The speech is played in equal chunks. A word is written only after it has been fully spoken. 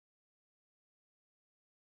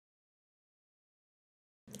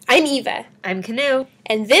I'm Eva. I'm Canoe.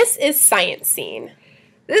 And this is Science Scene.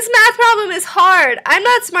 This math problem is hard. I'm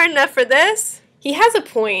not smart enough for this. He has a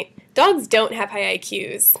point. Dogs don't have high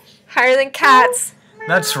IQs. Higher than cats.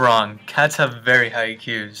 That's wrong. Cats have very high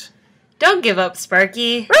IQs. Don't give up,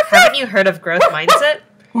 Sparky. Haven't you heard of growth mindset?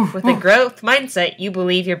 With a growth mindset, you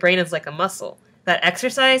believe your brain is like a muscle, that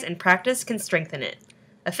exercise and practice can strengthen it.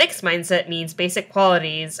 A fixed mindset means basic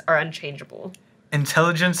qualities are unchangeable.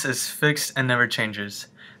 Intelligence is fixed and never changes.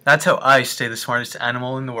 That's how I stay the smartest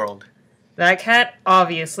animal in the world. That cat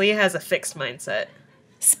obviously has a fixed mindset.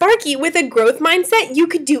 Sparky, with a growth mindset, you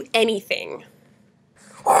could do anything.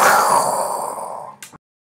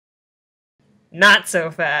 Not so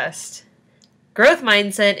fast. Growth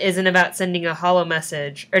mindset isn't about sending a hollow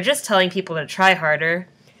message or just telling people to try harder.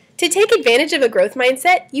 To take advantage of a growth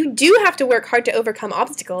mindset, you do have to work hard to overcome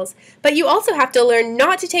obstacles, but you also have to learn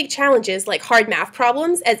not to take challenges like hard math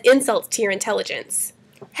problems as insults to your intelligence.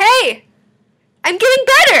 Hey! I'm getting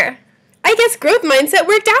better! I guess growth mindset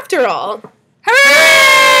worked after all.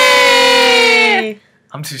 Hooray!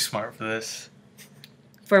 I'm too smart for this.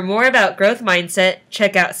 For more about growth mindset,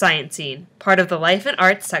 check out Science Scene, part of the Life and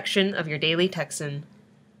Arts section of your Daily Texan.